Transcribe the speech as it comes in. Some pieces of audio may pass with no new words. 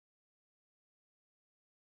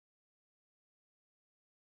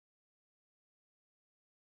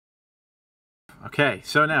Okay,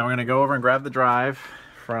 so now we're going to go over and grab the drive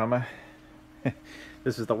from,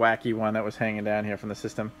 this is the wacky one that was hanging down here from the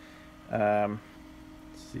system. Let's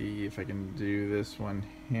see if I can do this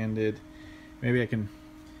one-handed. Maybe I can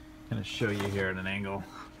kind of show you here at an angle.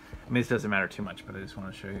 I mean, this doesn't matter too much, but I just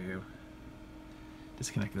want to show you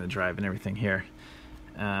disconnecting the drive and everything here.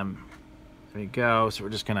 There you go. So we're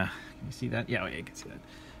just going to, can you see that? Yeah, you can see that.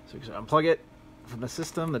 So we can unplug it from the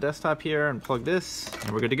system, the desktop here, and plug this, and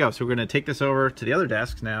we're good to go. So we're going to take this over to the other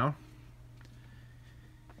desks now,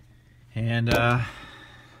 and we're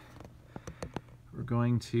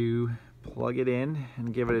going to plug it in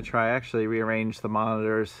and give it a try. Actually rearrange the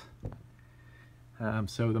monitors.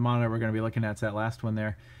 So the monitor we're going to be looking at is that last one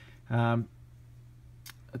there.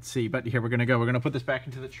 Let's see, but here we're going to put this back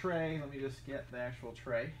into the tray. Let me just get the actual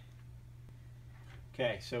tray.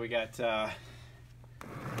 Okay, so we got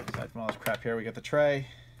aside from all this crap here, we got the tray.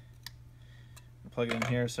 Plug it in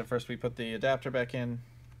here. So first we put the adapter back in.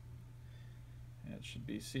 It should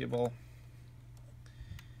be seeable.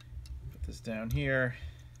 Put this down here.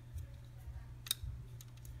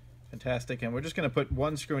 Fantastic. And we're just going to put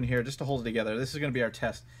one screw in here just to hold it together. This is going to be our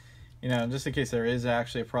test. You know, just in case there is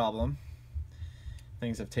actually a problem.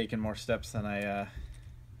 Things have taken more steps than I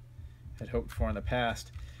had hoped for in the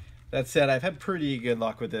past. That said, I've had pretty good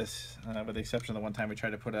luck with this, with the exception of the one time we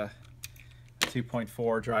tried to put a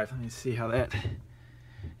 2.4 drive. Let me see how that,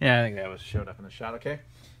 yeah, I think that showed up in the shot, okay.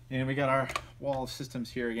 And we got our wall of systems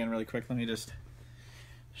here again really quick. Let me just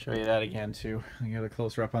show you that again too. I get a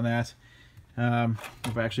closer up on that.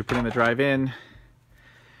 We're actually putting the drive in.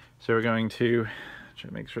 So we're going to try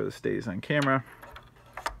to make sure this stays on camera.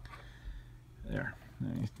 There,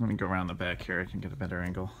 let me go around the back here, I can get a better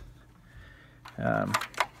angle.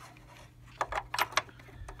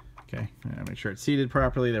 Okay, make sure it's seated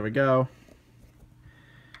properly. There we go.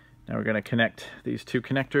 Now we're going to connect these two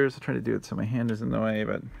connectors. I'll try to do it so my hand is in the way,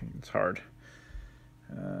 but it's hard.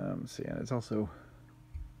 So yeah, it's also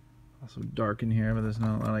dark in here, but there's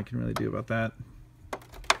not a lot I can really do about that.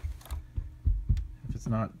 If it's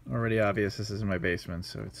not already obvious, this is in my basement,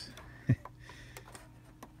 so it's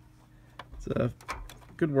it's a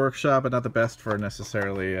good workshop, but not the best for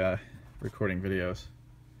necessarily recording videos.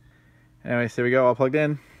 Anyway, so there we go, all plugged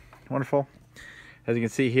in. Wonderful. As you can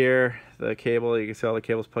see here, the cable, you can see all the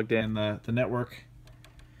cables plugged in, the network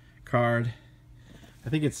card. I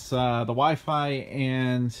think it's the Wi-Fi,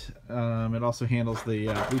 and it also handles the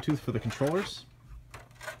Bluetooth for the controllers.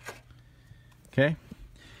 Okay,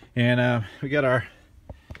 and we got our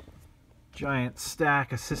giant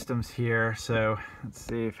stack of systems here, so let's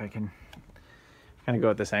see if I can kind of go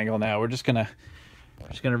at this angle now. We're just gonna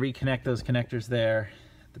reconnect those connectors there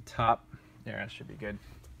at the top. There, that should be good.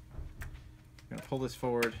 We're going to pull this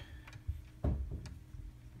forward.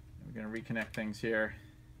 We're going to reconnect things here.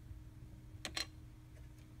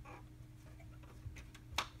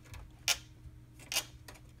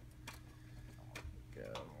 Go.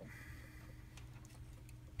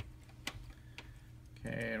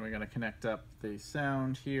 Okay, and we're going to connect up the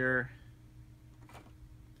sound here.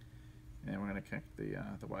 And we're going to connect the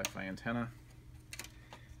Wi-Fi antenna.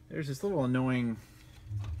 There's this little annoying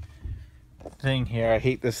thing here. I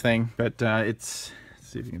hate this thing, but let's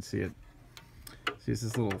see if you can see it. See, it's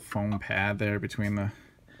this little foam pad there between the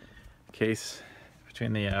case,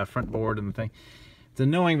 between the front board and the thing. It's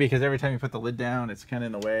annoying because every time you put the lid down, it's kind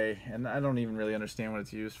of in the way, and I don't even really understand what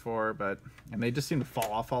it's used for, and they just seem to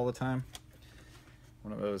fall off all the time.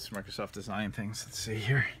 One of those Microsoft design things. Let's see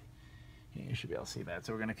here. Yeah, you should be able to see that.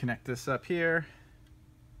 So we're going to connect this up here,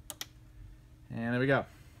 and there we go.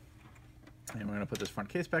 And we're going to put this front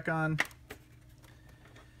case back on.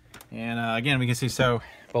 And again, we can see, so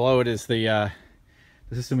below it is the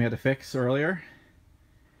system we had to fix earlier.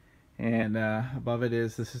 And above it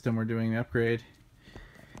is the system we're doing the upgrade.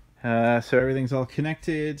 So everything's all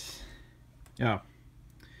connected. Oh,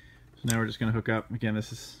 so now we're just going to hook up. Again,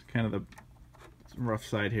 this is kind of the rough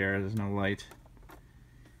side here. There's no light.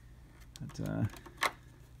 But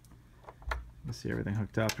let's see everything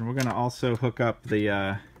hooked up. And we're going to also hook up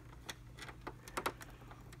the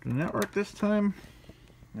network this time.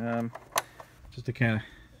 Just to kind of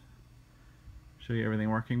show you everything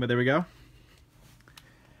working, but there we go.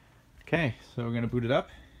 Okay, so we're going to boot it up.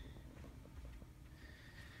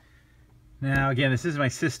 Now again, this is my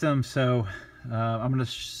system, so I'm going to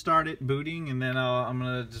start it booting, and then I'm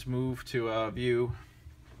going to just move to view.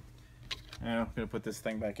 And I'm going to put this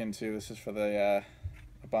thing back into, this is for the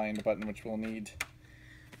bind button, which we'll need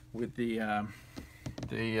with the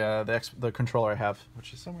controller I have,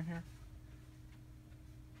 which is somewhere here.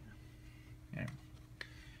 Yeah.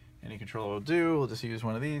 Any controller will do. We'll just use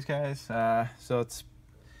one of these guys. So it's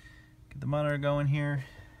Get the monitor going here.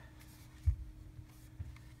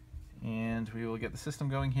 And we will get the system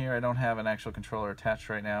going here. I don't have an actual controller attached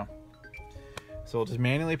right now. So we'll just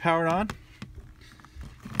manually power it on.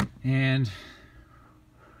 And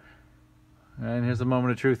here's the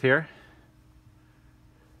moment of truth here.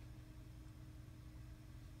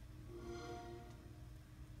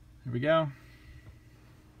 Here we go.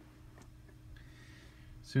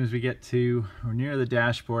 As soon as we get to or near the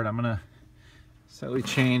dashboard, I'm gonna slightly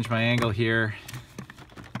change my angle here.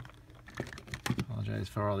 Apologize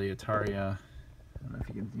for all the Atari. I don't know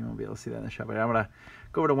if you won't be able to see that in the shot, but I'm gonna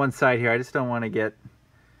go over to one side here. I just don't want to get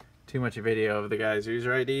too much video of the guy's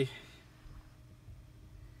user ID.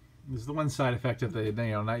 This is the one side effect of the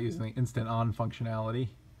not using the instant on functionality.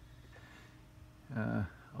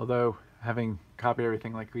 Although having copied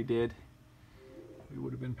everything like we did, we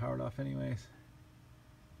would have been powered off anyways.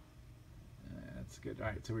 That's good. All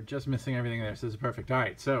right, so we're just missing everything there, so this is perfect. All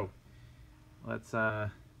right, so let's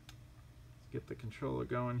get the controller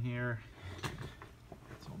going here.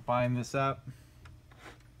 So we'll bind this up.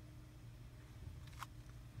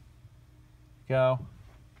 Go.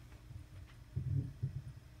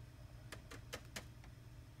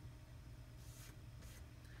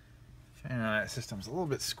 Fan on that system's a little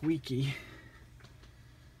bit squeaky.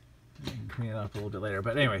 I can clean it up a little bit later,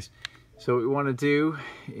 but anyways, so what we want to do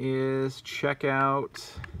is check out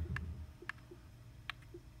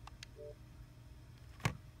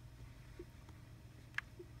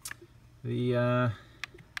the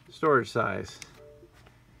storage size.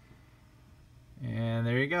 And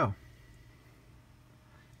there you go.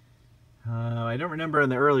 I don't remember in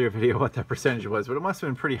the earlier video what that percentage was, but it must have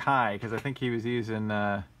been pretty high because I think he was using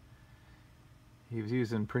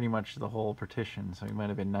pretty much the whole partition, so he might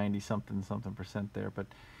have been 90-something% there. But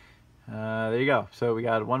there you go. So we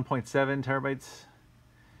got 1.7 terabytes,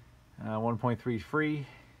 1.3 free,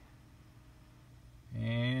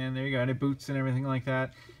 and there you go. And it boots and everything like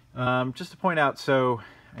that. Just to point out, so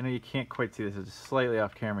I know you can't quite see this; it's slightly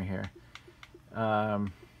off camera here.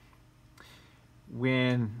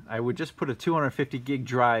 When I would just put a 250 gig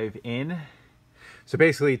drive in, so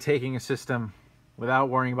basically taking a system without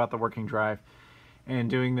worrying about the working drive and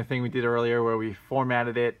doing the thing we did earlier where we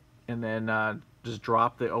formatted it and then just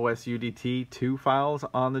dropped the OSUDT2 files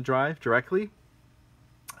on the drive directly.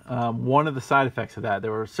 One of the side effects of that,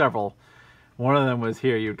 there were several. One of them was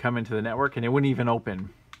here, you would come into the network and it wouldn't even open,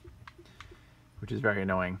 which is very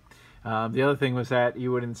annoying. The other thing was that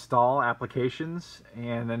you would install applications,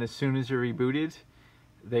 and then as soon as you're rebooted,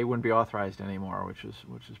 they wouldn't be authorized anymore, which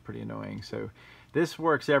is pretty annoying. So this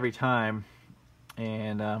works every time,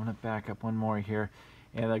 and I'm gonna back up one more here.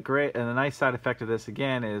 And the nice side effect of this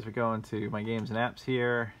again is we go into my games and apps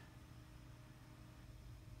here,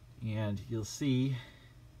 and you'll see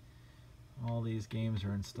all these games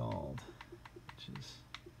are installed, which is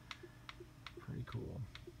pretty cool.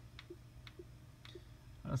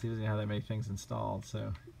 Honestly, it doesn't have that many things installed,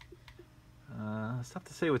 so it's tough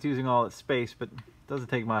to say what's using all its space, but it doesn't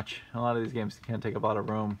take much. A lot of these games can take up a lot of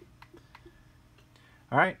room.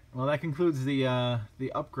 All right, well, that concludes the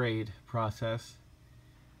upgrade process.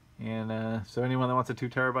 And so anyone that wants a 2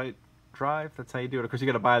 terabyte drive, that's how you do it. Of course, you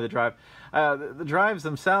got to buy the drive. The drives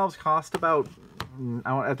themselves cost about,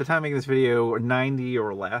 at the time of making this video, 90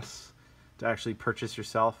 or less to actually purchase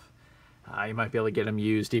yourself. You might be able to get them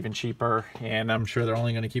used even cheaper, and I'm sure they're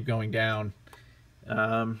only going to keep going down.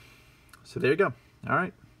 So there you go. All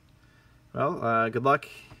right. Well, good luck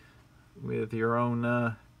with your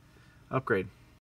own upgrade.